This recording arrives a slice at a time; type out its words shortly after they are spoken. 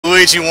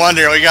Luigi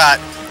Wonder. We got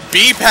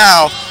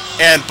Bpow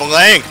and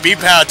Blank.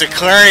 Bpow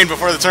declaring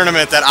before the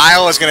tournament that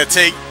Iowa is going to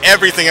take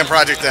everything in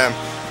Project M.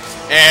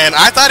 And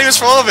I thought he was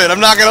full of it,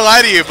 I'm not going to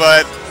lie to you,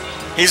 but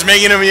he's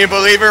making him a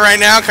believer right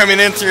now, coming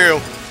in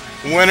through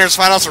winners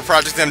finals for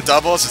Project M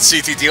doubles. It's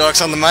CT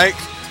Deluxe on the mic,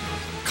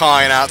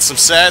 calling out some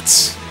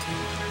sets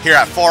here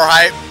at 4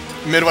 Hype,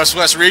 Midwest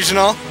West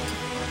Regional.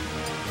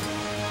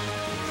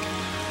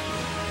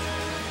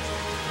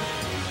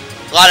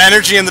 A lot of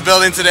energy in the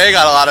building today,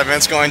 got a lot of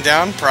events going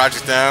down.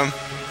 Project M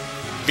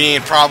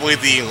being probably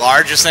the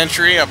largest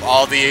entry of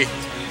all the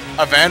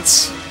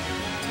events.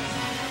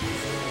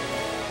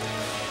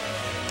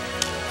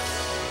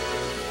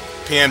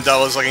 PM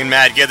doubles looking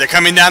mad good. They're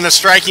coming down to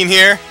striking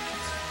here,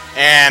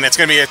 and it's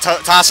going to be a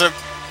toss-up.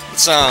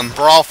 Some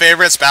brawl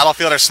favorites,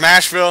 Battlefield or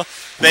Smashville.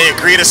 They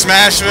agree to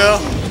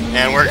Smashville,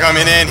 and we're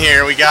coming in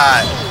here. We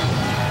got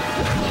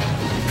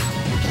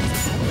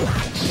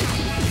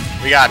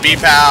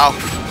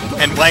Bpow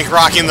and Blank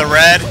rocking the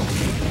red,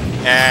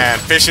 and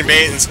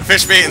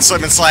Fishbait and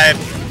Slip and Slide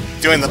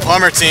doing the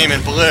plumber team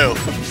in blue.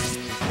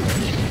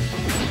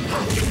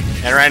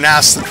 And right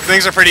now,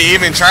 things are pretty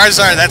even.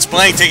 Charizard, that's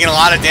Blank, taking a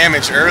lot of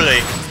damage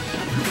early.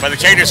 But the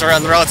characters are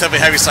on the relatively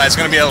heavy side. It's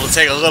going to be able to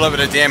take a little bit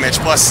of damage,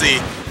 plus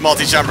the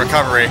multi-jump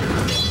recovery.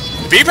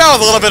 Bpow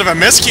with a little bit of a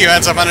miscue,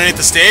 ends up underneath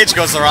the stage,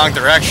 goes the wrong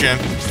direction.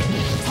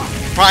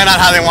 Probably not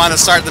how they wanted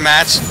to start the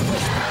match.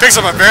 Picks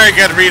up a very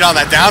good read on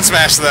that down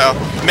smash, though.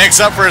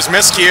 Makes up for his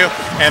miscue,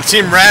 and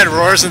Team Red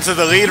roars into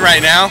the lead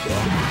right now.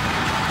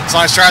 As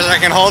long as Charizard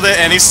can hold it,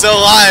 and he's still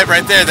alive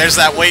right there. There's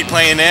that weight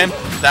playing in,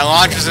 that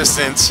launch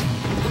resistance.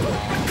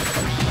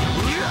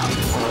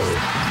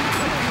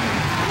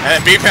 And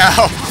then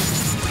Bpow,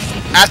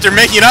 after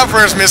making up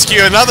for his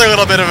miscue, another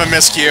little bit of a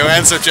miscue,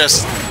 ends up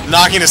just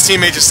knocking his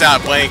teammate just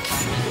out, Blank.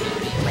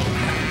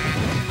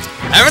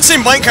 I haven't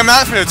seen Blank come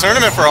out for the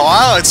tournament for a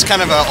while. It's kind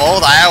of an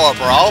old Iowa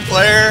Brawl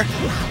player.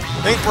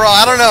 I think Brawl,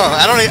 I don't know.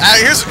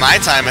 Here's my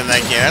time in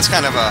that game. That's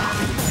kind of a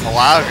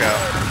while ago.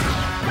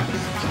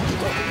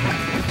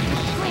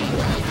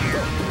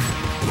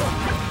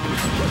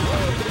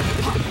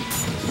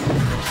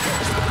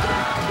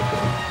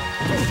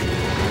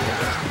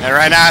 And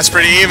right now it's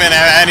pretty even.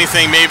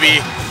 Anything, maybe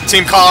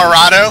Team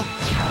Colorado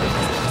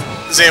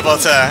is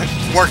able to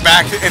work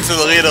back into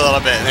the lead a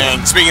little bit.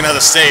 And speaking of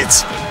the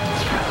states,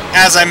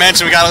 as I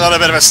mentioned, we got a little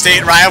bit of a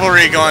state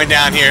rivalry going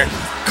down here.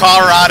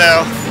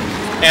 Colorado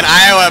and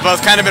Iowa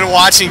both kind of been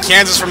watching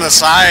Kansas from the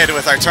side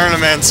with our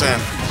tournaments and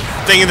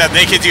thinking that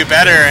they could do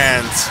better.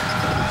 And,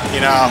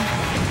 you know,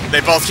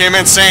 they both came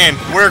in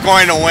saying, we're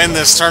going to win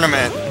this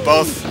tournament,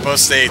 both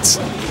states.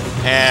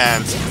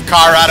 And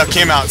Colorado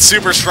came out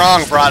super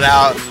strong, brought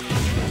out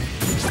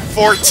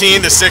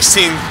 14 to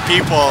 16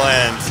 people,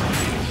 and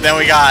then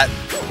we got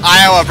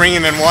Iowa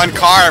bringing in one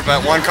car,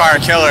 but one car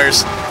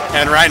killers.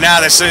 And right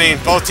now they're sitting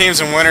both teams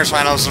in winners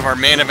finals of our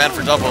main event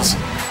for doubles.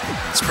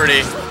 It's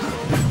pretty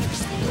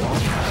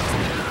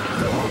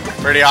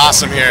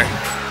awesome here.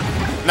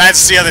 Nice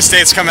to see other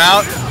states come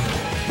out,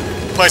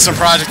 play some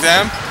Project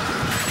M.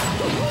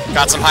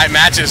 Got some hype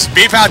matches.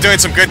 Bpow doing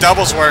some good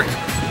doubles work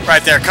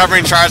right there,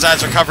 covering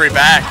Charizard's recovery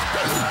back.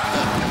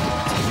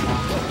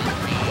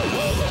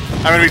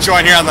 I'm going to be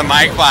joined here on the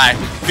mic by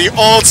the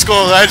old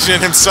school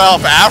legend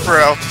himself,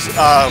 Afro,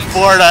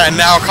 Florida and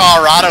now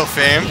Colorado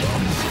fame.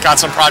 Got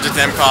some Project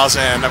M calls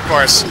in, of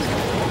course.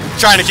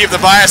 Trying to keep the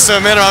bias to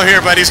a minimum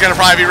here, but he's going to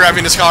probably be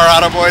repping his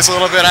Colorado boys a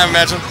little bit, I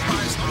imagine.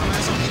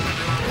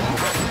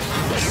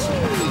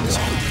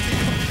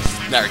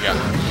 There we go.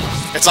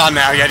 It's on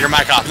now. You had your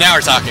mic off. Now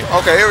we're talking.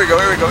 Okay, here we go.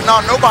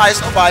 No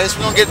bias.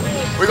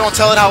 We're gonna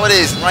tell it how it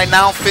is. Right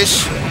now,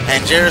 Fish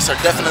and Jairus are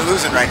definitely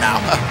losing right now.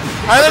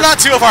 They're not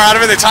too far out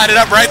of it. They tied it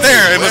up right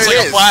there. It looks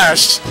like a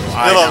flash.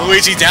 Little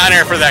Luigi down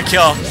here for that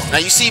kill. Now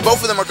you see,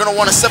 both of them are gonna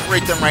want to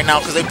separate them right now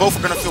because they both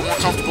are gonna feel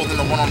more comfortable than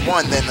the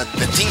one-on-one than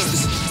the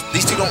teams.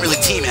 These two don't really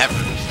team ever.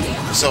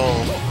 So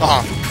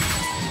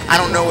I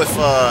don't know if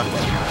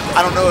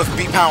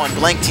Bpow and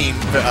Blank team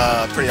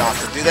pretty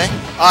often, do they?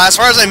 As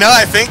far as I know,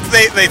 I think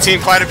they team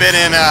quite a bit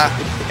in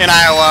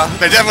Iowa.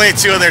 They're definitely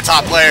two of their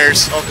top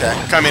players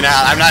coming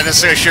out. I'm not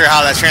necessarily sure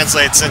how that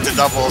translates into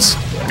doubles.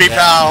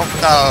 Bpow,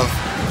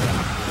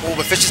 oh,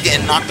 but Fish is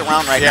getting knocked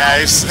around right now. Yeah,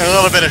 he's in a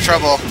little bit of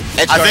trouble.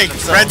 I think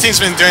Red Team's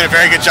been doing a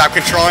very good job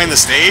controlling the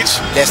stage.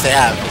 Yes, they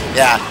have.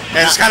 Yeah.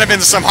 And it's kind of been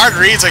some hard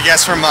reads, I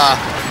guess, from,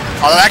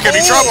 although that could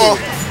be trouble.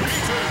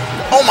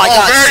 Oh my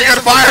God! Very good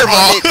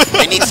fireball.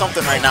 They need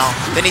something right now.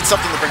 They need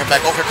something to bring it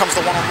back. Oh, here comes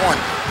the one-on-one.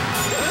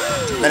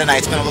 Meta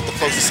Knight's gonna look to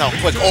close this out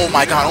quick. Oh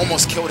my God!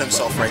 Almost killed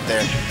himself right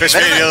there. Fish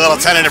made a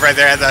little tentative right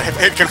there. Had the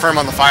hit confirm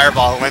on the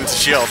fireball. Went to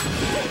shield.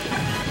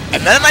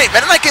 And Meta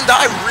Knight can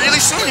die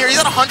really soon here.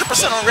 He's at 100%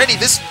 already.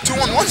 This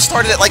 2-on-1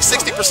 started at like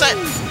 60%.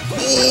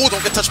 Ooh!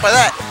 Don't get touched by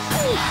that.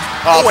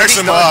 Oh, picks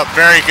him up.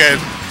 Very good.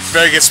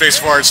 Very good space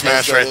forward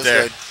smash right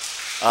there.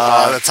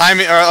 The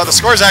timing, the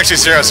score is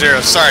actually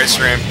 0-0. Sorry,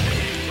 stream.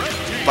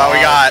 But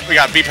we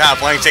got Bpow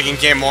Blank taking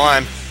game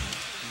one.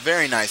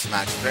 Very nice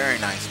match. Very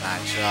nice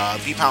match.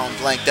 Bpow and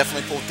Blank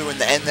definitely pulled through in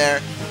the end there.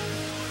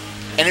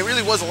 And it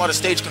really was a lot of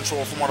stage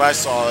control from what I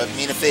saw. I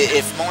mean,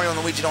 if Mario and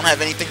Luigi don't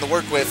have anything to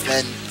work with,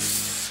 then...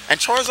 And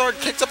Charizard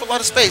picked up a lot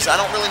of space. I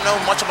don't really know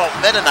much about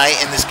Meta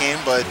Knight in this game,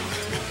 but...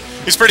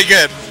 He's pretty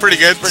good. Pretty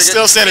good.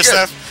 Still standard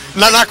stuff.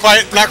 Not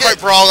quite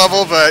brawl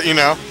level, but, you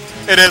know,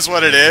 it is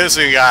what it is.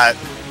 We got...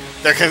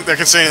 They're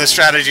considering the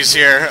strategies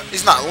here.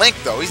 He's not Link,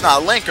 though. He's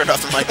not Link or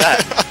nothing like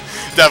that.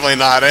 Definitely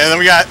not. And then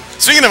we got...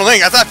 Speaking of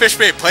Link, I thought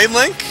Fishbait played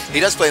Link. He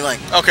does play Link.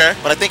 Okay.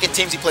 But I think in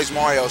teams he plays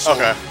Mario, so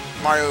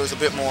Mario is a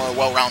bit more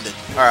well-rounded.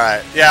 All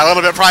right. Yeah, a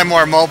little bit probably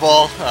more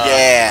mobile.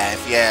 Yeah,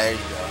 there you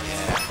go.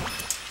 Yeah.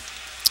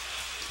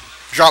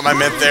 Drop my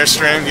mid there,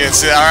 String. You can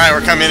see that. All right,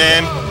 we're coming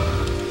in.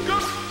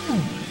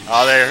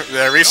 Oh,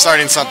 they're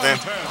restarting something.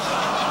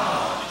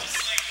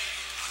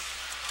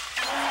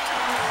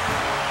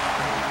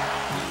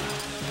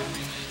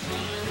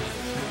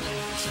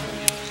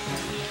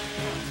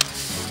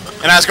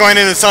 And I was going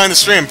in and telling the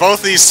stream,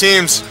 both these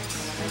teams,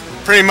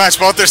 pretty much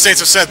both their states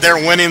have said they're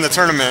winning the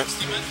tournament.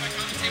 Do you mind if I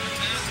commentate with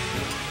Matt?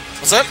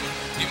 What's up? Do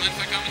you mind if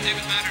I commentate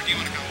with Matt, or do you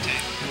want to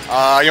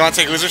commentate? You want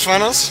to take losers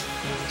finals?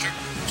 Sure.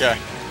 Okay.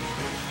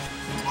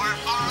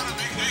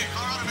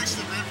 Colorado makes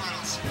the grand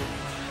finals.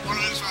 One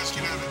of those finals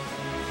can have it.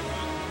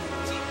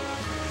 So,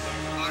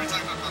 we're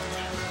talking about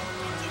commentating.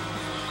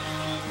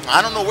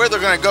 I don't know where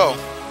they're going to go.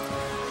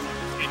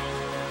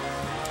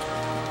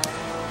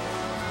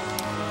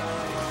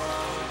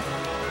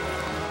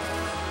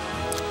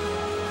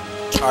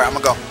 All right, I'm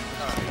going to go.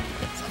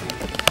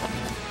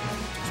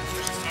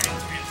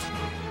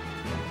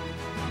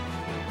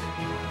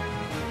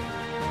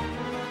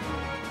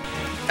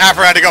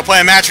 After had to go play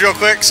a match real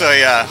quick, so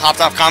he hopped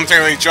off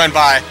commentary. Joined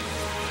by,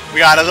 we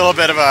got a little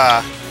bit of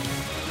a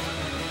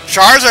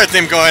Charizard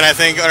theme going, I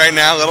think, right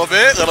now. A little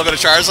bit of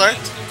Charizard.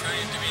 I'm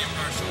trying to be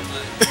impartial,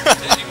 but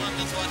to anyone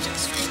that's watching the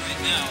stream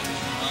right now,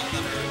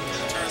 that are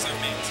Charizard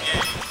mains,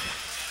 yay.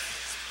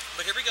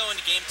 But here we go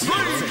into game 2.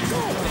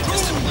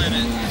 Distant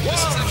Planet. This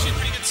is actually a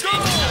pretty good stage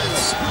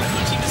because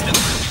one team is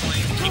definitely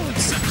playing to keep them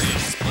separated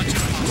as much as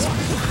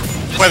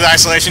possible. Play the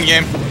isolation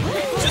game.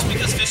 Just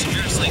because Fish and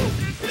Bears, like,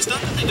 it's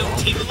not that they don't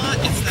team a lot,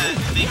 it's that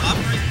they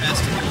operate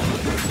best in the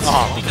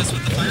because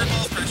with the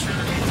fireball pressure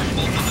from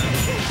both of them,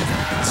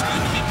 it's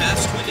going to be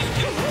best when you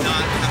can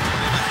not have to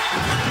worry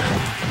about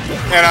hitting your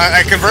partner.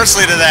 And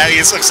conversely to that,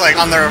 it looks like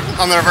on the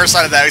reverse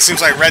side of that, it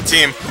seems like Red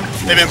Team,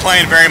 they've been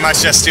playing very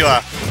much just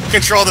to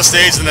control the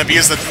stage and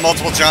abuse the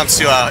multiple jumps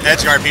to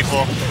edge guard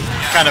people,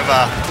 kind of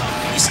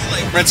You see,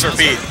 like, rinse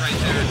repeat. right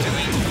there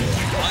doing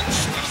a bunch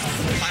of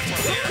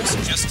platform airs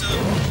just to,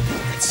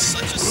 it's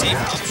such a safe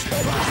option.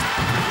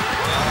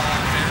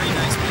 Very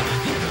nice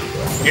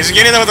move. He's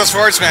getting them with those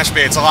forward smash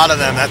baits, a lot of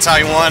them. That's how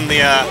he won the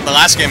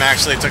last game,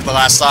 actually. Took the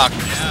last stock.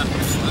 Yeah.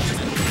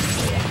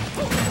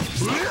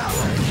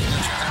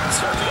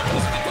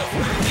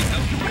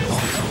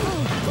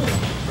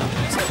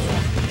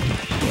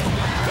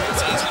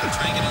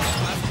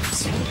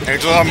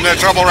 He's in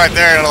trouble right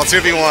there, and it'll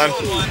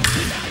 2v1.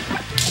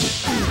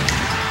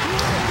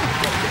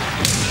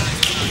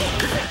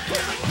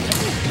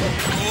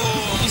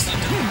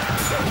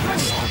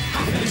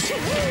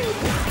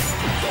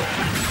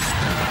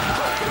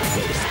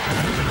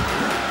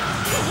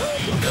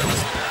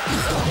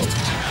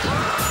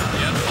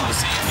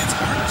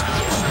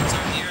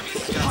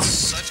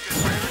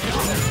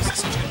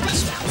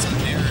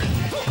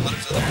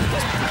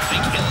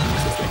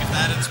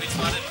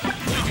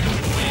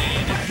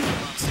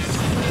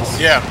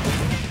 Yeah.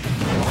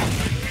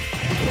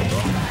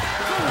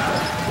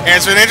 And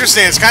it's been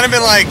interesting. It's kind of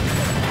been like,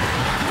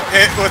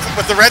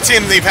 with the red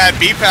team, they've had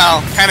Bpow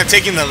kind of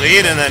taking the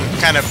lead and then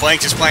kind of Blank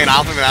just playing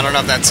off of it. I don't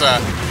know if that's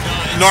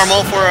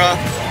normal for a...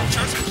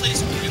 Charizard plays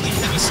really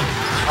heavy support.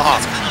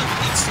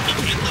 It's kind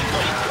of, he can't play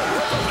Blank,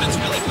 but it's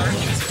really hard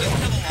because he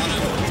doesn't have a lot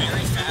of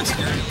very fast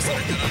aerials that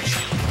are good on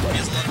shield. He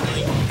has a lot of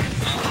really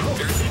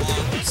very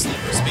long,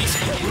 slower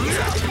spacing.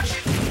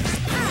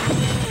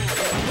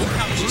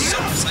 How just so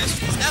precise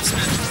with his F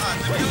smash.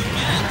 There we go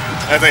again.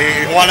 I think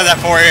he wanted that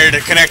forward air to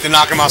connect and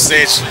knock him off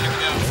stage. There we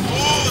go.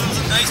 Oh, that was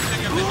a nice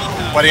pickup at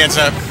Bpow. But he ends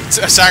up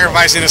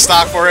sacrificing his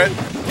stock for it.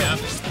 Yeah.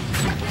 That was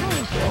definitely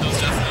a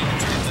good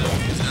trade, though.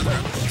 He's another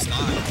upgrade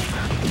stock.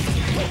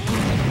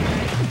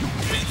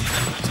 The main thing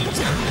that the team's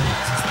got to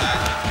realize is that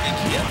they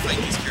can't fight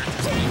these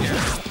characters in the air.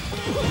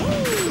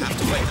 They have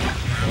to fight them on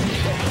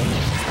the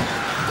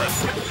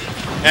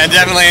ground. And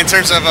definitely in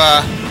terms of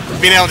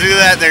being able to do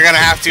that, they're going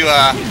to have to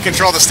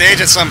control the stage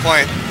at some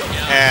point.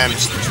 Yeah, And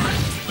which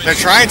they're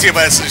trying to,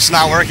 but it's just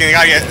not working. They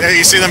gotta get,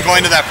 you see them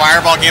going to that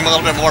fireball game a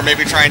little bit more,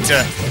 maybe trying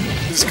to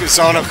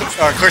Sono,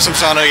 or clear some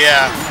Sono,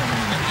 yeah.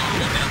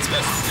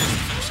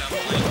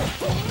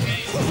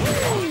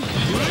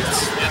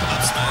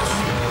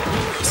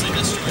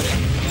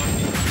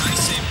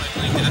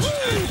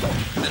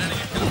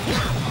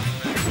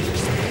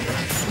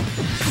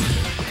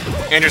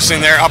 Interesting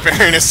there, up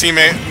airing his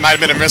teammate. Might have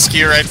been a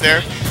miscue right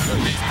there.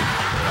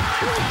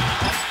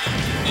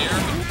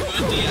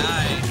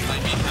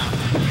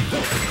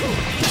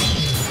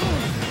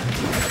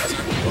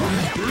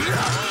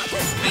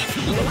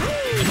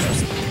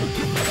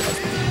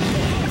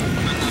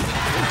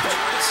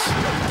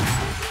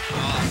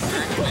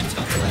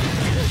 tough play.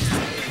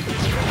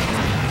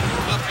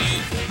 Up B.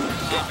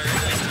 Very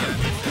nice DI.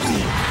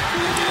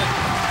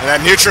 And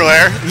that neutral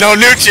air. No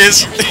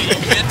nooches. You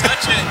can't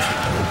touch it.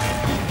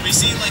 We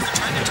see, like, they're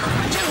trying to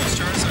target challenge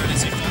Charizard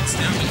as he falls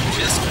down, but you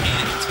just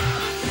can't.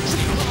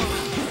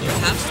 You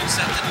have to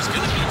accept that he's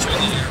going to beat you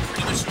in the air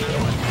pretty much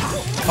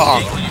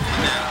when you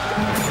come out.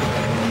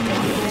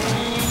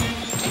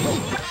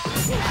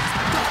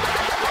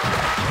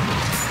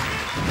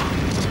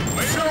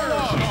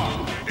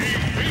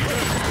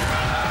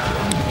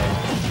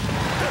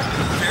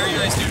 Very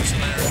nice neutral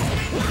there.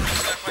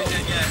 He's not quite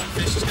dead yet.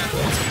 Fish has got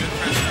some good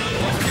pressure on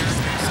both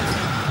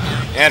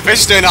characters. And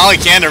Fish is doing all he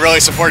can to really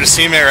support his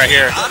teammate right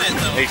here. Got it,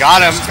 though. He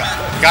got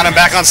him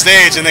back on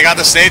stage, and they got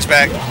the stage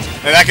back.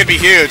 And that could be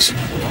huge.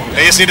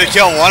 They just need to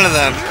kill one of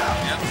them,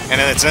 and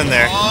then it's in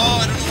there.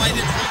 Oh, I don't know why I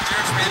didn't hold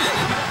Jared's ran in.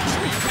 I'm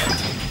sure you can.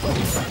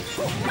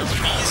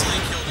 Easily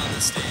killed on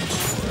this stage.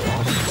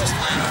 Really just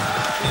landing on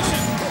the position,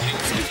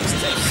 getting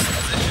yourself to stay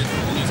position,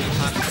 and using a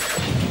hot up smash.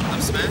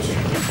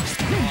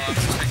 Oh, I was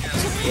expecting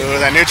that to be. Ooh,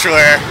 that neutral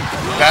air.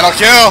 That'll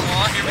kill.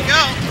 Oh, here we go.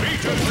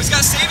 Oh, he's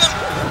got to save him.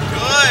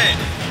 Good.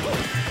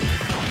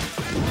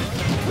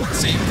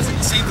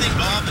 Same thing,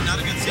 Bob, but not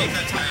a good save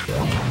that time.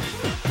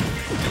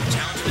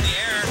 Challenge him in the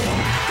air.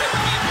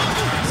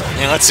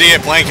 And let's see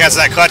if Blank has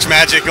that clutch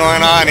magic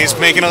going on. He's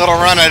making a little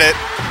run at it.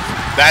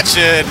 That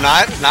should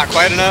not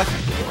quite enough.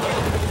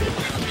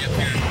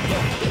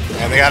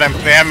 And they have him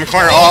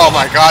cornered. Oh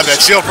my God,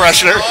 that shield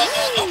pressure.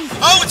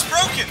 Oh, it's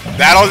broken.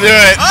 That'll do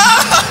it.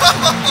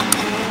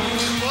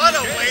 What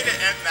a way to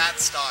end that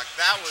stock.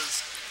 That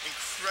was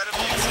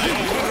incredibly exciting.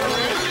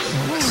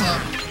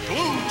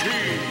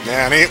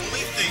 Man, The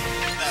only thing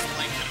that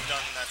Blank could have done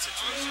in that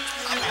situation is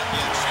probably up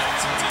the shield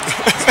since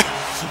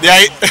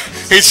yeah,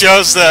 he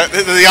chose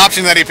the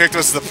option that he picked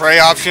was the prey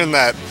option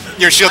that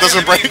your shield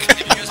doesn't break.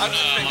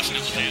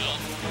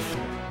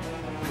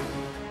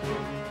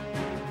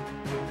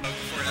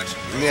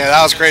 Yeah,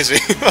 that was crazy.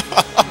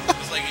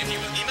 It's like if he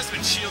must have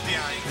been shield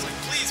DIing. He's like,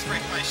 please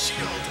break my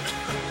shield.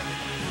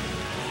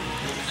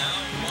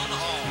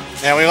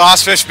 And we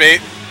lost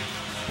Fishbait.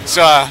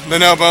 So the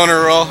no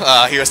boner rule.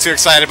 He was too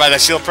excited by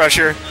that shield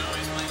pressure.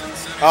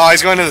 Oh,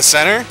 he's going to the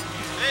center?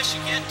 Fish,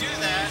 you can't do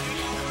that.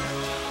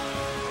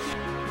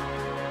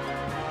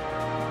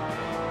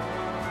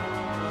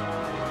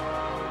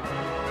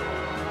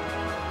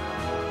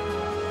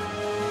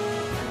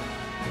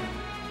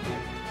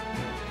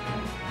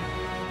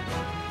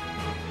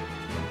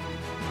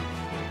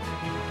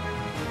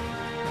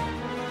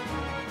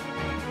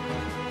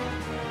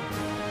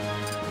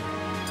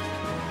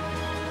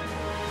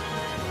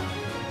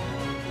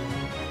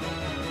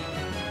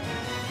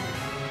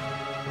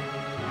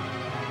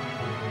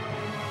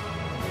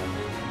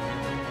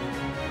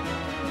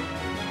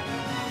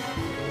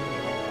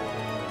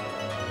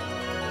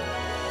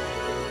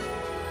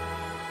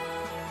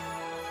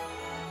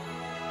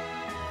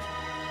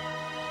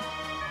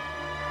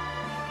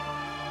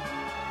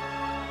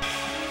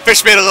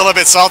 Fishbait a little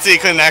bit salty. He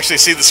couldn't actually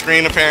see the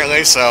screen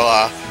apparently,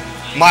 so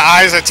my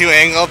eyes are too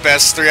angled.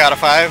 Best 3 out of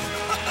 5.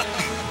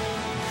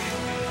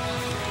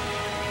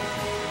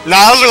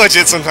 Nah, those are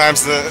legit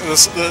sometimes.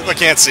 The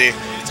can't see.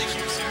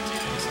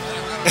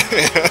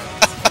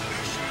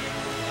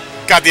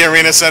 Got the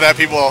arena set up.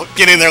 People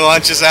getting their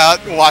lunches out,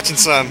 watching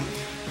a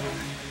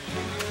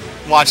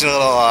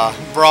little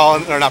brawl,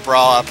 or not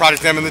brawl,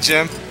 Project M in the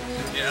gym.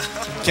 Yeah.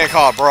 Can't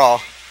call it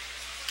brawl.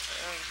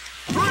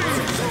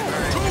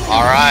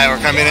 All right, we're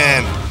coming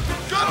in.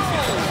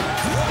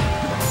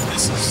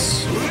 This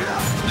is,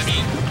 I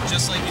mean,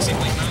 just like you see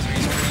Blake Mauser,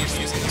 he's pretty used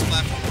to using this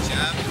platform with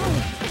jab.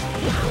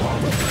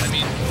 But I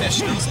mean,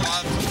 Fish knows a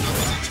lot of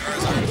combos on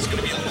Charizard. It's going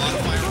to be a lot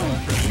of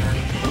fireball pressure.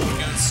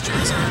 Because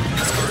Charizard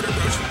is hard to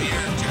approach from the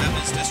air, jab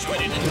is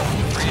disjointed into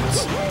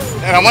frames.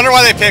 And I wonder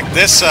why they picked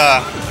this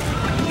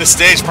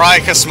stage, probably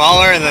because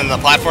smaller, and then the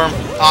platform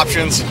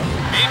options. Maybe.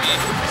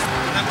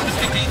 But I wouldn't have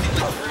picked anything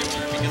like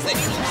Furniture because they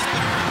need a lot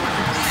better.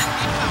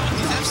 Bpow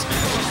with these F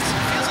smashes.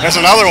 There's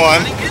another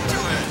one. Running into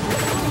it.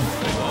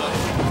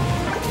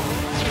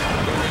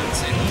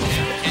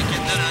 Can't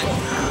get that on.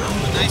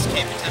 A nice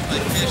cape attempt by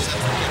Fish.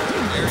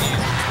 That's very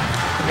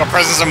easy. Got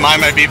presence of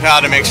mind by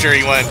Bpow to make sure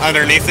he went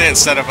underneath it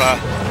instead of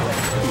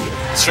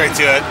straight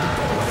to it.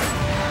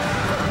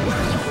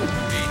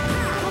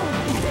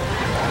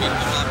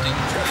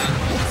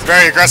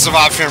 Very aggressive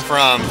option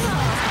from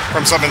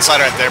Sub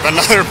Inside right there, but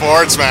another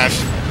forward smash.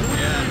 Yeah.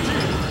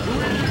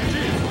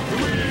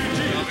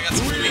 Oh, we got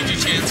some Luigi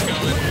chance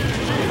going.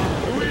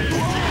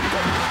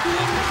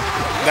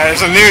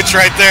 There's a nooch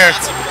right there.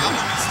 That's a problem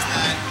is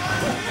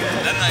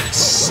that Knight is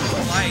so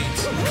light.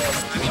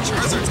 I mean,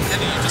 Charizard's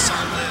heavy. You just saw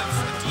him live.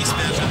 A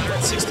D-smash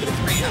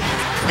 163.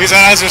 He's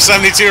at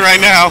 172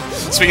 right now.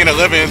 Speaking of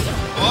living.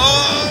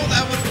 Oh,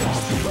 that would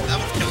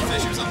kill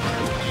Fish. He was on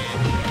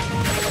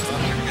 128.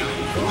 Oh, here we go.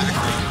 Back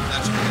row.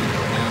 That should be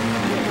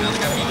good. Now they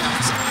got Bpow.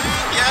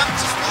 Yeah,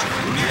 just walk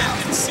away.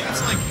 Man, it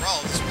seems like Brawl.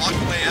 Just walk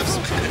away F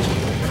smash.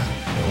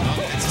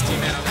 Oh, it's his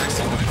teammate over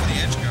next to him going for the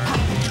edge guard.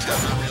 Bpow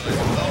not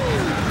realizing.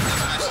 Oh, F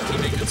smash his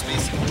teammate. Good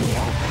spacing.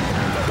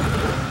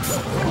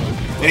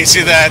 And you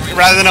see that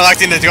rather than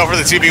electing to go for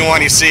the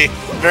 2v1, you see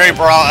very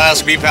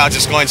Brawl-esque Bpow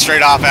just going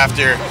straight off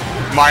after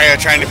Mario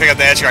trying to pick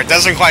up the edge guard.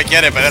 Doesn't quite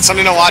get it, but that's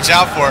something to watch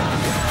out for.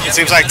 It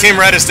seems like Team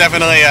Red is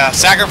definitely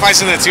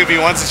sacrificing the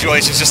 2v1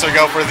 situations just to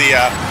go for the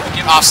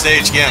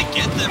offstage game. I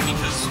get them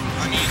because,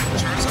 I mean,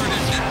 Charizard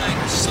and Midnight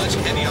are such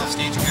heavy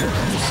offstage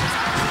characters.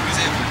 Because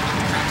they have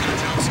a crap ton of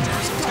jumps.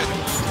 Charizard's got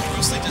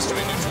mostly destroy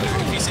neutral.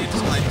 If he saved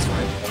his life, he's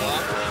fine.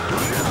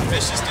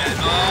 Fish is dead.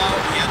 Oh,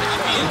 he had to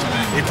up me into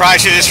it. He probably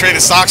should have just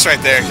traded stocks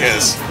right there,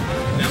 because...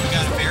 Now we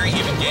got a very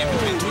even game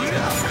between two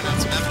guys. Trying out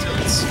some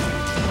F-tilts.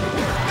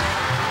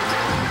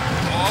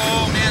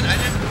 Oh, man, I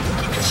didn't...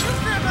 He could shield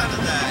grab out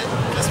of that.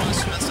 That's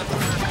messed up the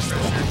first pressure.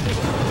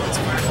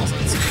 Once fireballs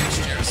on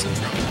stage, Jarrett's in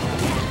trouble.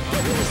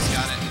 He's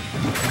got it.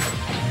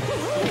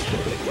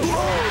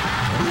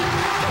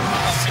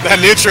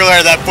 That neutral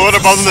air, that bullet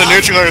above the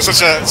neutral air is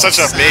such a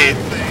bait.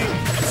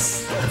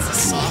 That's a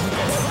soft.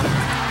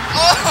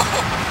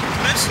 Oh!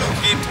 Dimensional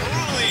came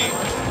totally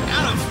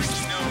out of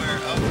freaking nowhere.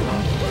 Oh.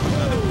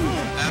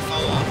 That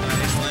follow off by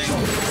his lane.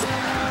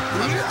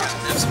 Probably got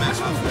an F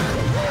smash off that.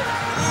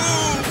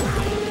 Ooh!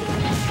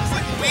 It's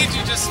like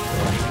Luigi just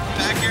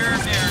back air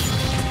in air.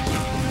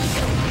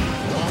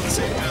 All the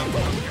same jump.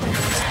 Here we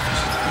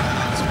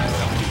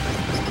go.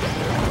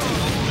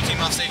 Blue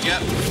team off stage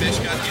yet. Fish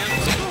got him.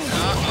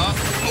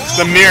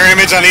 The mirror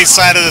image on each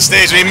side of the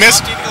stage. He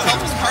missed. He go help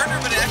his partner,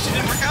 but it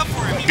actually didn't work out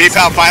for him.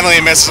 Bpow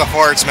finally misses a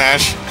forward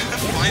smash.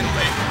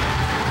 Finally.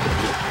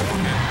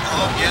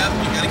 Oh, yeah,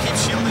 you gotta keep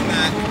shielding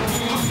that.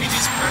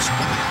 BG's pressure.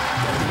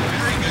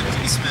 Very good.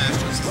 He smashed.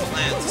 Just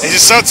lands. It's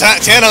just so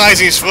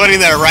tantalizing. He's floating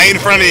there right in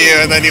front of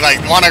you, and then you like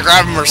want to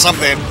grab him or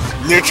something.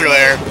 Neutral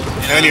air,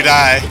 and then you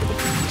die.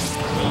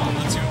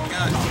 Let's see what we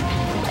got.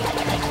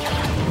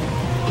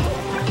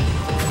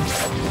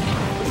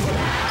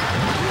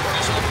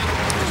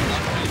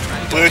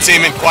 Blue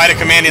team in quite a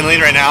commanding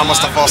lead right now,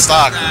 almost a full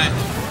stock. That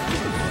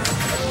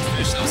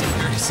was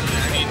very silly.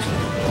 I mean,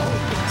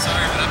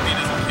 sorry, but upbeat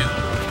doesn't kill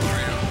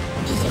Mario.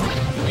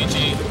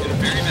 Luigi in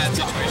a very bad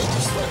situation,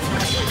 just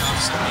throwing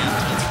off so many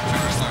F-tilts from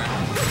Charizard.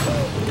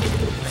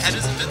 The head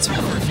is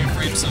invincible for a few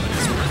frames, so it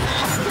is worth it.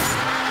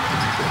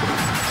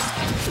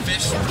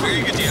 Fish,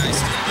 very good DI,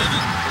 still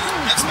living.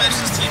 F-smash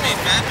his teammate,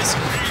 bad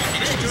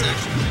miscommunication is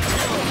actually good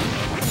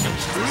too.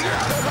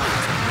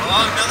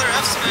 Oh, another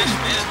F-smash,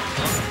 man.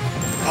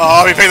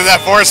 Oh, we picked up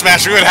that forward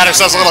smash. We would have had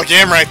ourselves a little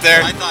game right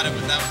there. I thought that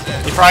was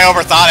it. He probably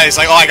overthought it. He's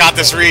like, oh, I got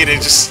this read, and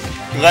just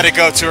let it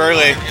go too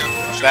early.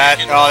 That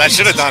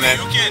should have done it.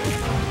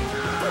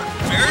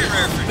 Very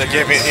rare for They're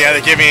giving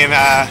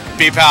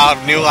Bpow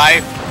new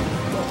life.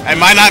 It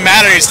might not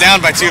matter. He's down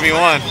by 2v1.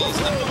 I don't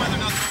know why they're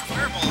not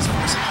throwing fireballs,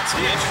 force him on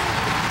stage.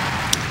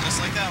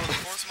 Just like that, when they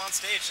force him on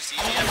stage, just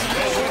easy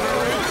F-smash.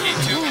 Game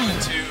 2 coming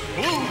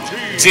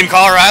to Team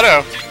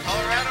Colorado.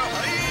 Colorado.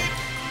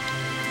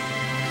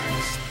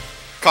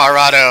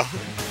 Colorado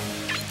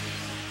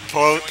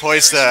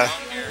poised to,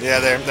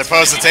 they're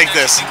poised to take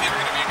this. I think they're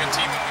going to be a good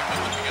team when we put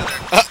them together.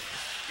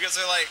 Because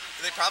they're like,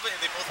 they both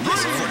play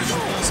supportive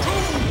roles,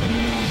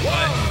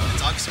 but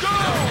it's obviously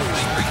going to be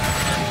great.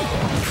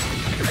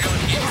 Here we go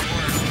in game 4.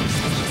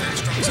 Very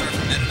strong start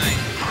from Meta Knight.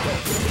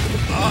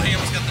 Oh, he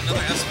almost got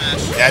another F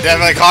smash. Yeah,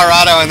 definitely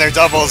Colorado and their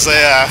doubles. They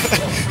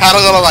had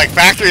a little like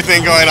factory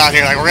thing going on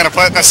here. Like we're gonna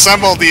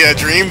assemble the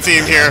dream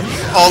team here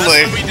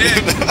only. That's what we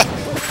did.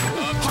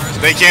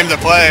 They came to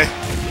play.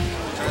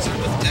 Charizard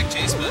with the deck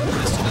chase, but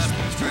missed it up.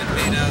 He was trying to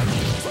bait out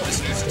this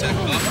neutral tech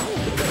buff.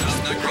 No,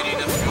 not greedy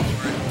enough to go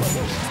for it.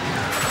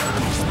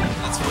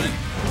 That's fine.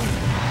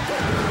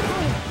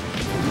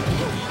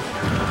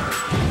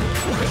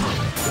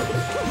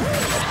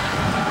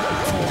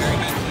 Very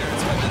good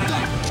clearance by Meta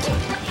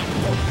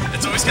Knight.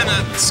 It's always kind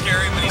of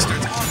scary when he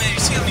starts, oh man,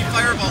 you see how many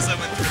fireballs I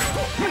went through.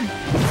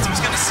 It's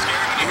always kind of scary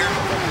when you hear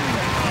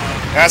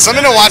Yeah,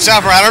 something to watch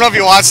out for. I don't know if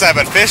you watched that,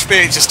 but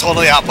Fishbait just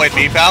totally outplayed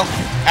Bpow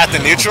at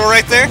the neutral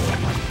right there.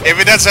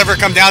 If it does ever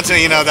come down to,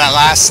 that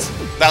last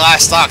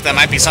stock, that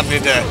might be something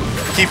to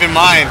keep in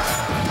mind.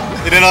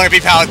 They didn't know if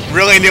Bpow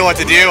really knew what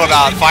to do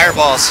about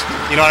fireballs.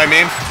 You know what I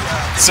mean?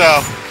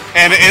 So,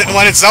 and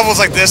when it's doubles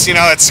like this,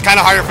 it's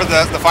kind of harder for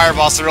the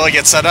fireballs to really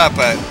get set up.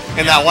 But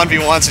in that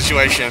 1v1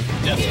 situation,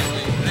 definitely.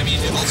 I mean,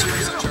 it also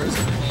is a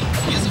Charizard.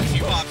 He has a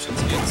few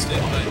options against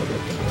it, but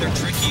they're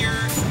trickier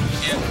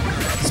and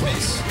they're out of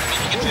space. I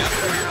mean, he can jab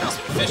fireballs,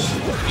 but Fish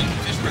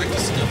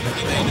practice enough.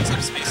 He knows how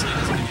to space and he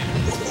doesn't get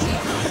hit.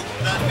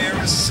 That air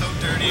was so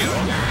dirty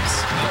over there.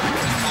 It's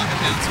pocket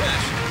down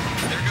smash.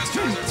 There goes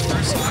Charizard's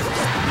first stock.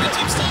 Red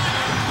team's still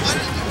what?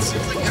 It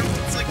seems like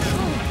it's like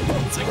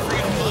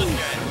freaking blood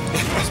guy.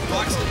 Just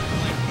blocks it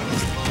like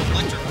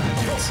electric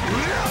magics.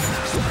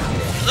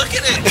 Look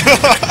at it!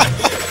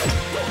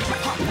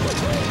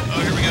 Oh,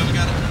 here we go. We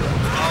got it.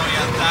 Oh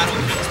yeah, that'll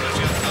kill,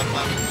 especially on the top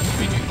level.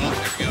 Oh,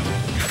 there we go.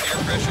 We got air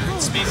pressure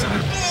and space on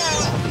it.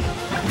 Oh!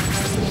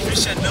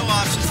 Fish had no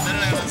options. Meta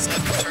Knight was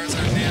left.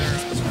 Charizard and the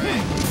arrows,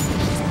 right?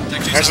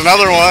 there's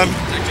another one.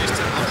 Tech chase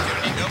to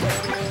opportunity. Nope.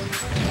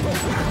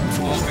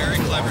 Oh, very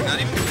clever. Not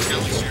even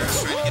challenge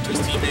Jarrett's trying to get to his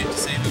teammate to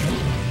save him.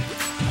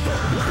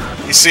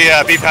 You see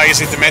Bpow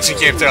using Dimension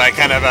Cape to like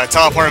kind of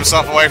teleport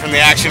himself away from the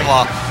action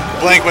while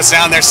Blink was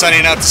down there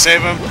setting up to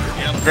save him.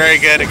 Yep. Very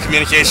good at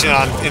communication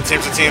in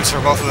terms of teams for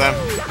both of them.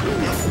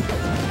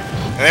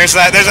 And there's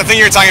that thing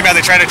you were talking about.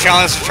 They try to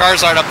challenge the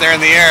Charizard up there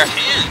in the air. You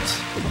can't.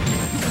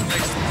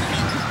 Like,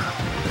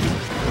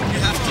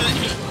 you have to.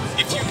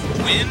 If you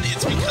win,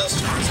 it's because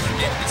Charizard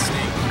made a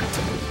mistake.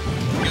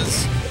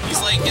 Because he's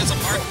like, he has a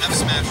mark F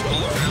smash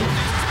all around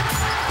him.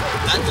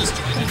 That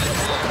disjointed it.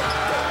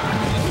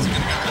 Is he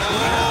gonna go?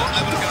 Oh,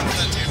 I would have gone for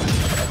that too.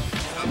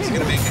 Oh, he's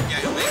gonna make it. Yeah,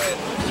 he'll make it.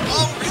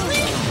 Oh,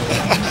 really?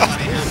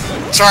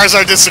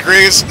 Charizard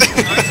disagrees.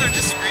 Mauser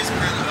disagrees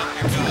apparently. Oh,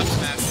 here we go. Up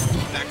smash.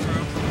 Back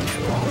throw.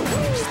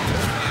 Edge guard.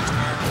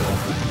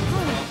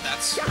 Oh,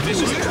 that's...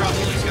 Fish is in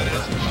trouble. He's got it.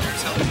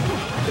 There's help.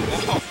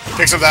 Oh.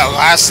 Picks up that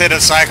last hit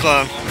of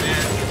Cyclone. Oh,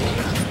 man.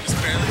 He's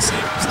barely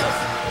saving himself.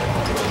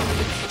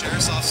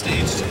 Jarvis off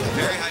stage.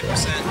 Very high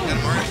percent. Got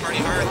a Mario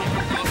Party Heart.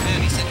 Oh,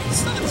 man. He's hitting the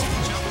studs.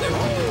 Jump there.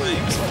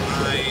 Fine.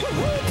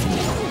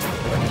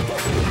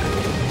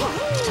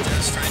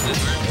 Jarvis trying to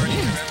Mario Party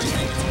through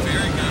everything. It's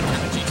very good for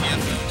the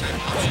GTF type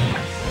option.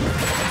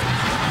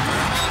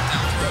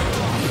 Down throw.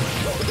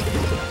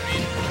 I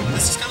mean,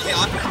 this is kind of the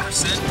awkward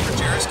percent where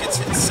Jarvis gets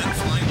hit sent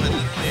flying by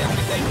literally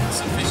everything.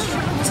 So Fish,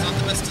 it's not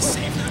the best to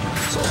save him.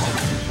 It's kind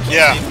of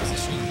Yeah.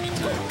 position in the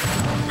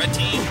meantime. Red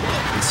team,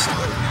 it's stuck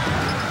now.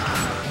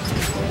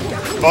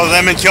 Both of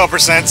them in kill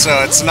percent,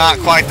 so it's not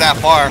quite that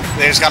far.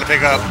 They just got to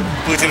pick up.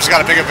 Blue team's got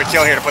to pick up a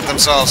kill here to put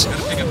themselves.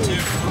 Gotta pick up two.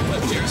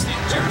 But Jarvis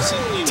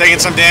suddenly Taking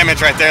some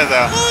damage right there,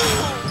 though.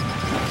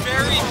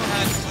 very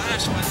bad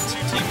flash by the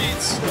two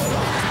teammates.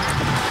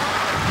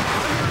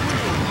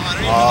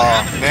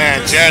 Oh,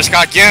 man, Jarvis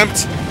got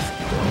gimped.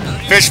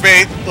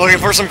 Fishbait looking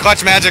for some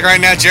clutch magic right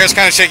now. Jarvis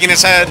kind of shaking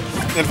his head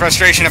in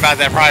frustration about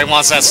that. Probably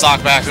wants that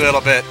stock back a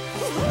little bit.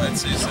 I'd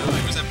say so.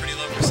 He was at pretty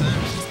low percent.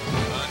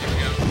 Here we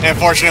go.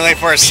 Unfortunately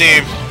for his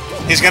team,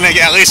 he's going to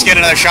at least get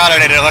another shot at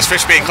it unless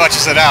Fishbait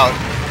clutches it out.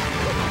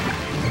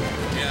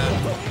 Yeah.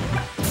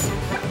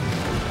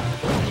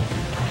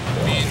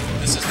 I mean,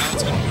 this is how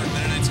it's going to work.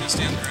 Meta Knight's going to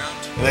stay on the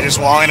ground. And they're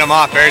just walling him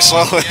off very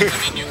slowly. Yeah,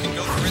 I mean, you can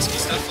go for risky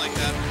stuff like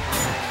that.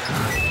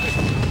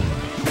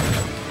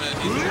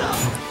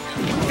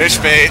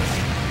 Fishbait.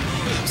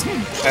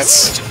 That's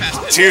Such a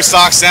fast pitch. 2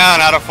 stocks down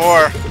out of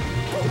 4. Just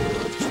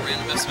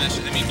random F smash.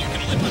 I mean, you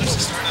can only punish the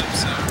startup,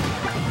 so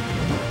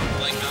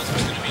like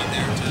Mauser's going to be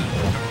there to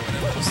cover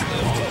whatever's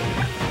left.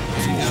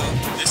 There you go.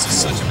 This is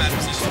such a bad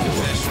position for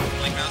Fish.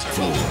 Like Mauser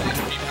will do it.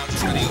 Bpow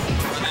just ready to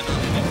run in on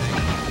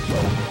anything.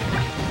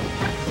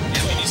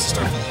 Yeah, he needs to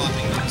start full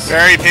hopping this.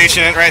 Very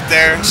patient right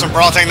there. Some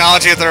brawl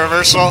technology at the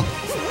reversal.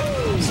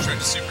 He's trying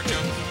to super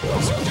jump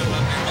up there.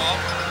 Oh.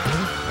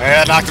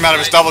 Yeah, knocked him out of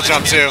his double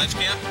jump too.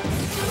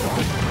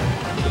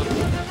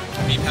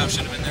 Bpow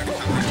should have been there to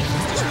cover it.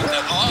 Just went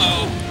down.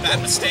 Uh-oh,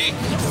 bad mistake.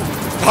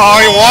 Oh,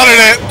 he wanted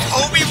it.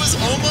 Kobe was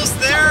almost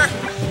there.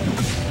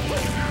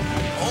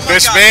 Oh my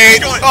Fishbait.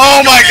 God.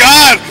 Oh my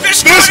God.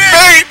 Fish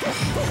Fishbait.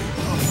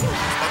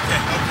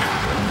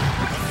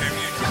 Okay,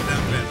 we need to calm down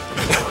a bit.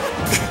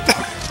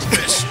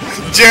 Fish.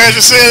 Jared's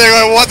just sitting there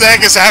going, what the heck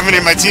is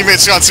happening? My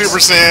teammates got Super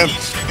Saiyan.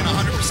 Each taking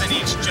 100%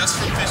 each just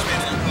from Fishbait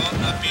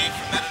and up B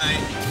from Meta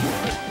Knight.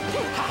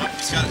 Oh,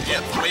 he's got,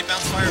 yep, weight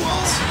bounce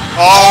fireballs.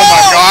 Oh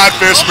my God,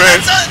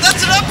 Fishbait.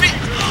 That's an up B.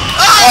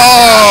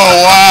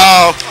 Oh,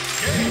 wow.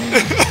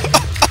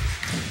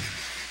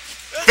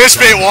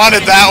 Fishbait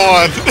wanted that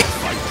one.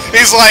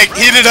 He's like,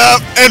 heat it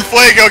up and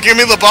Fuego, give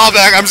me the ball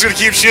back. I'm just going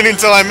to keep shooting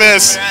until I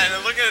miss. Yeah,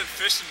 and look at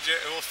Fish and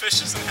Jared. Well, Fish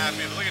isn't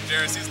happy, but look at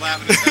Jared. He's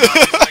laughing his head off.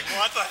 He's like,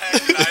 what the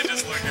heck did I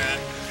just look at?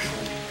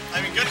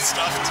 I mean, good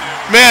stuff, too.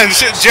 Man,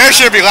 Jared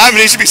shouldn't be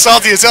laughing. He should be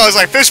salty as hell. He's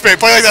like, Fishbait,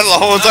 play like that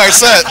the whole entire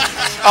set.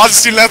 I'll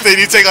just do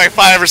nothing. You take like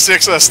 5 or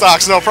 6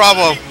 stocks, no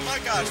problem. Oh my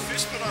God,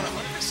 Fish put on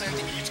 100%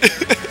 to each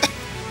character.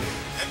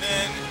 And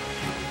then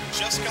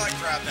just got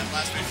grabbed that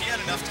last bit. If he had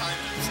enough time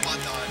to spot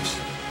dodge,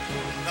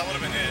 that would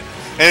have been it.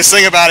 And his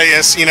thing about it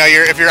is, you know,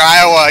 if you're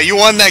Iowa, you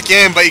won that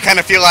game, but you kind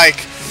of feel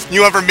like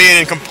you ever being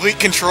in complete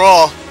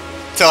control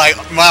to like,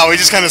 wow, we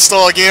just kind of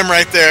stole a game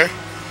right there. Oh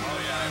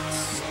yeah, it was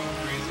so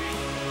crazy.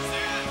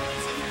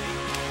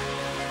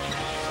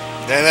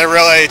 And they're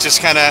really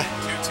just kind of... 2-2,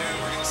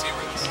 we're going to see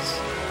where this is.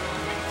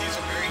 These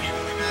are very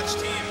evenly matched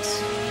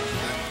teams.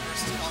 Iowa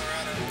versus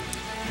Colorado.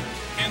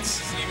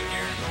 Kansas isn't even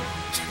here.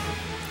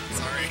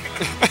 Sorry.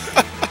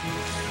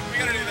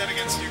 We got to do that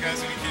against you guys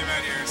when you came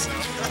out here, so...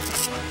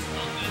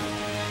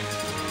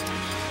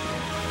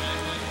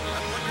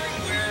 I'm wondering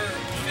where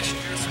Fish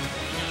and Jared are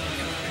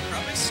going.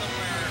 Probably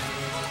somewhere...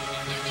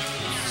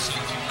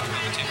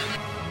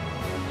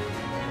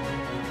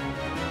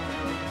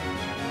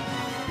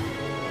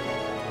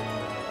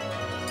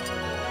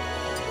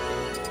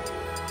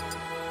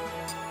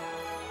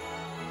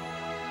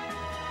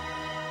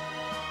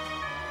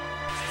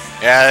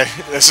 Yeah,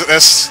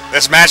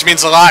 this match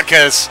means a lot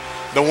because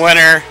the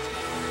winner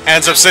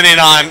ends up sitting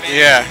on,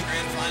 yeah,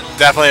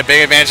 definitely a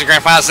big advantage in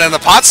Grand Finals. And the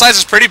pot size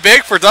is pretty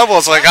big for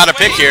doubles, so I got to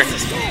pick here.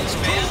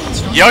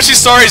 Yoshi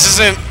Stories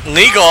isn't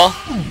legal.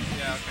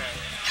 Yeah,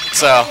 okay.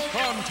 So. I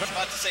was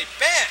about to say,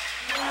 ban!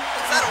 Is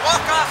that a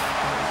walk-off?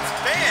 It's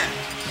banned!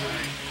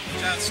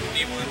 Just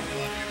B1, we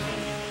love you.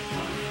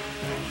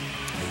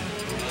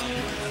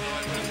 I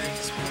want to bring to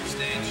smaller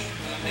stage.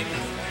 Make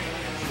that for you.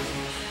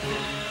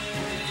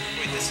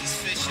 Wait, this is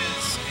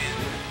Fish's and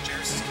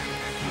Jarrus's counter.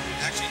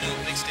 Actually, no,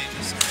 big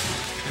stages. Sorry.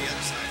 Look at the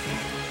other side.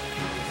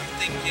 I'm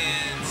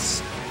thinking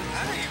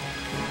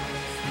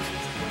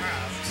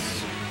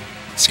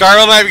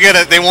Scarlet might be good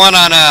at, they won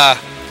on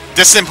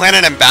Distant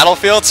Planet and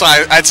Battlefield, so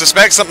I'd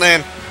suspect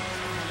something,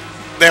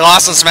 they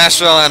lost on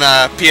Smashville and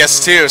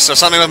PS2, so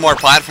something with more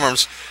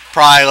platforms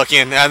probably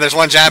looking, there's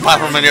one giant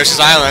platform on Yoshi's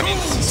Island,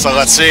 so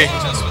let's see.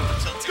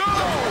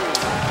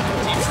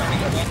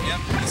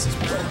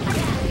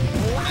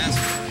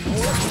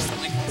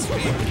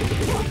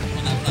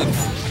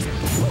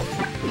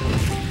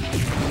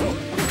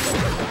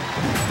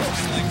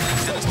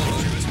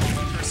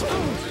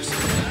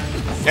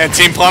 And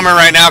Team Plumber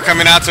right now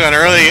coming out to an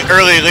early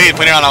lead,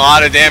 putting on a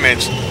lot of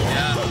damage.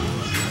 Yeah,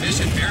 Fish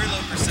at very low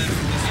percent.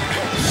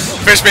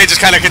 Fishbait just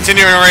kind of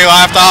continuing where he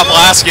left off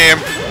last game.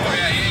 Oh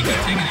yeah, he ain't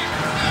gonna take it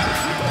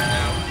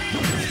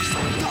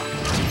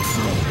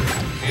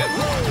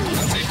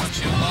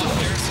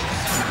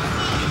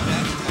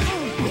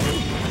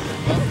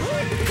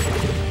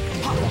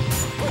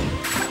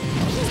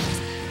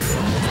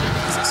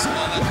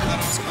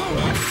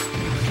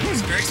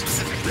It's very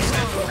specific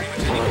percent for pretty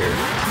much any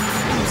character.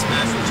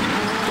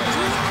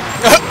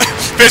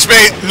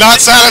 Fishbait not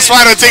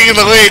satisfied with taking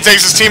the lead,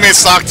 takes his teammate's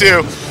stock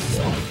too.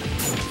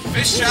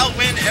 Fish shall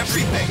win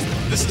everything.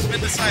 This has been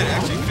decided.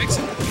 Actually, fix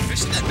it.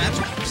 Fish that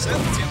magical percent.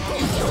 Let's see how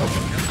long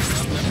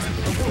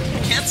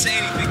you can't say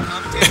anything,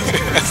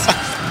 commentators.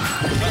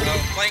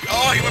 Like,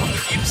 oh, he went for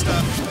the deep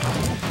stuff.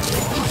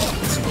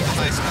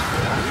 High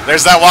stuff.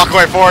 There's that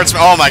walkaway forward.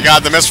 Oh my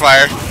god, the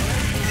misfire.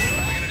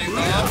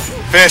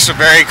 Fish, a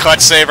very clutch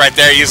save right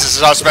there. Uses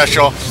his own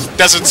special.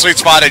 Doesn't sweet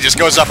spot it, just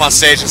goes up on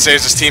stage and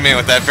saves his teammate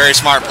with that very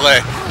smart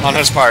play on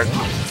his part. Yeah,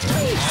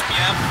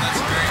 that's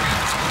very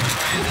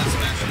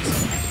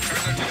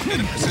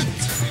good.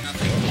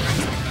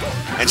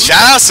 And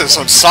shout outs to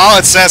some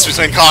solid sets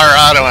between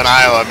Colorado and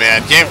Iowa,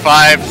 man. Game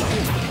 5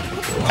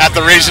 at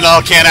the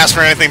regional, can't ask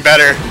for anything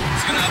better.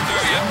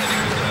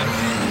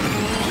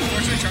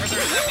 Unfortunately,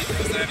 Charizard is empty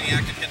because they have any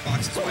active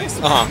hitboxes twice.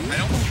 Uh-huh. I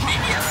don't,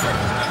 maybe I'm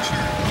not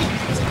sure.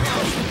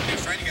 He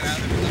was trying to get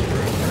out of there.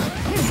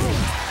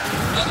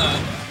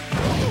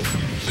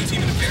 Blue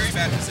team in a very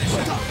bad position.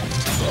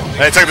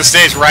 They took the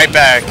stage right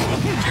back.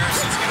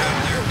 Jarrus needs to get out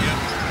of there.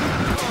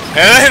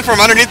 Yep. And that hit from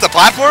underneath the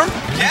platform?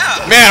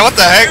 Yeah. Man, what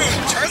the heck? Dude,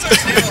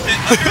 Charizard's nail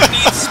hit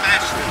underneath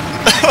Smash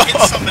and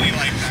hit somebody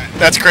like that.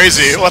 That's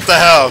crazy. What the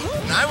hell?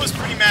 And I was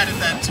pretty mad at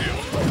that too.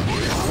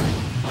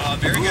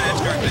 Very good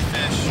edge guard by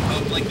Fish.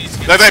 Like these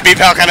Looked like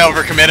Bpow kind of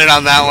overcommitted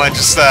on that one.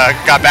 Just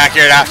got back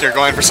here after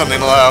going for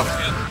something low.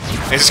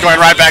 Yep. He's just going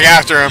right back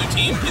after him. Blue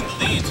team in the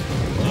lead.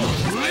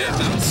 I have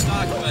out of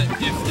stock, but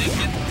if they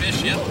get Fish,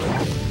 yep.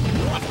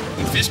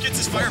 When Fish gets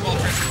his fireball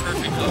pressure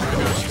perfect, oh my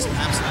gosh, he's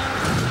absolutely.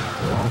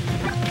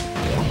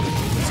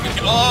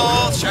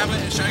 Oh, Shy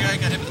Guy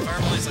got hit with the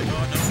fireball. He's like,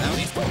 oh no,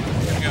 bounty.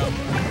 Here we go.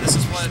 This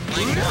is what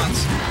Blank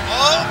wants.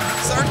 Oh,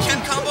 Zard Ken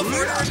combo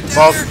forward.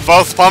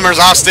 Both plumbers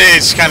off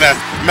stage, kind of.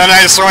 Meta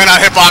Knight is throwing out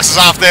hitboxes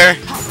off there.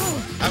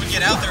 I would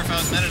get out there if I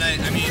was Meta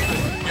Knight. I mean,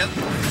 you have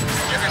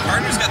your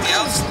partner's got the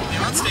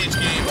on-stage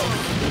game.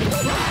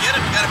 Get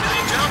him, you got a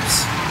million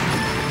jumps.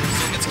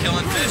 Still gets kill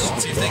on Fish.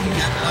 Let's see if they can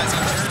capitalize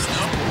on Jarrus.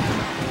 No.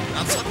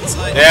 Not slipping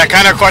slide. Yeah,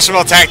 kind of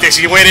questionable tactics.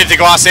 He waited to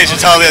go off stage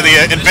until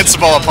the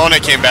invincible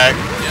opponent came back.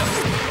 Yep.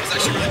 It was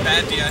actually really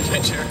bad DI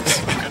by Jarrus.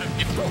 Could have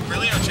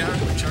really on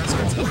Charizard's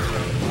up throw.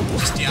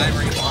 Just DI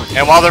where he belongs.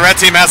 And while the red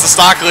team has the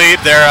stock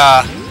lead, they're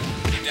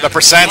the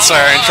percents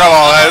are in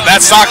trouble. That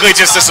stock lead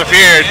just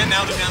disappeared. And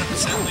now they're down a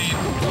percent lead.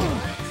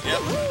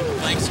 Yep.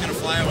 Blank's gonna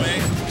fly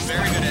away.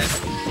 Very good edge.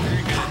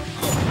 Very good.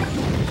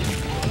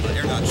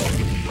 Air dodge.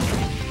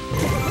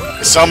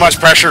 So much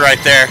pressure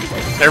right there.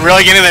 They're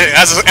really getting the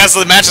as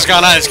the match has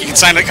gone on, you can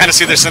kind of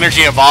see their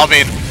synergy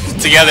evolving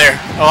together.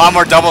 A lot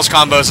more doubles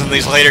combos in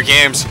these later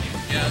games.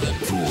 Yeah.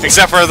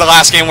 Except for the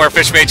last game where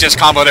Fishbait just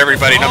comboed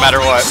everybody no matter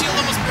what. Shield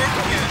almost broke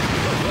again.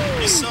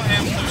 He's so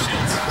hammed with those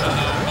shields.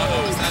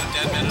 Uh-oh. Is that a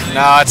dead Meta Knight?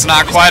 No, it's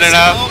not quite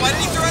enough. Oh, why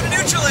did he throw out a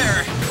neutral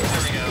air?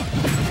 There we go.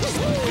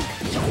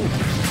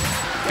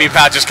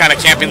 Bpow just kind of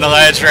camping the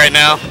ledge right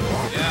now.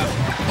 Yeah.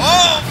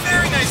 Oh,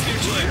 very nice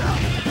neutral air.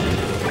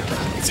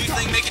 See if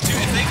they can make it two.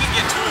 If they can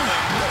get two of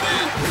them,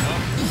 then.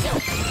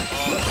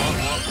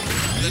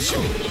 This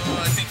should be.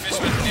 I think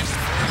Fishbait gives it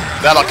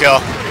forward. That'll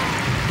kill.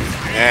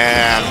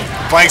 And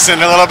Blank's in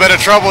a little bit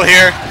of trouble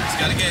here. He's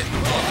got to get.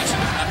 Oh, that should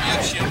not be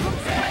out of shield.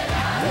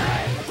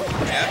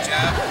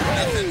 Jab,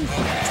 nothing.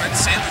 Oh, trying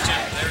to sandwich him.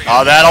 There we go.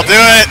 Oh, that'll do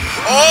it.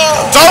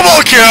 Oh!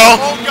 Double kill!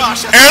 Oh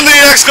gosh. And the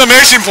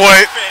exclamation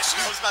point. Fish.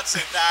 I was about to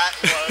say that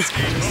was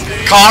a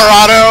mistake.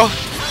 Colorado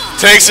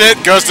takes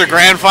it, goes to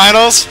grand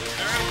finals.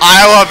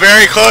 Iowa,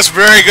 very close,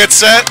 very good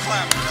set.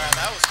 Clap for that.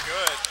 That was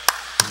good.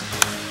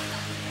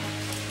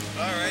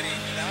 Alrighty.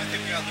 Now I think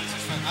we got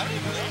losers from. I don't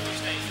even know if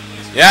there's any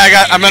losers. Yeah,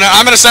 I'm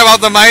gonna step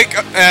out the mic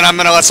and I'm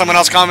gonna let someone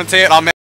else commentate. I'll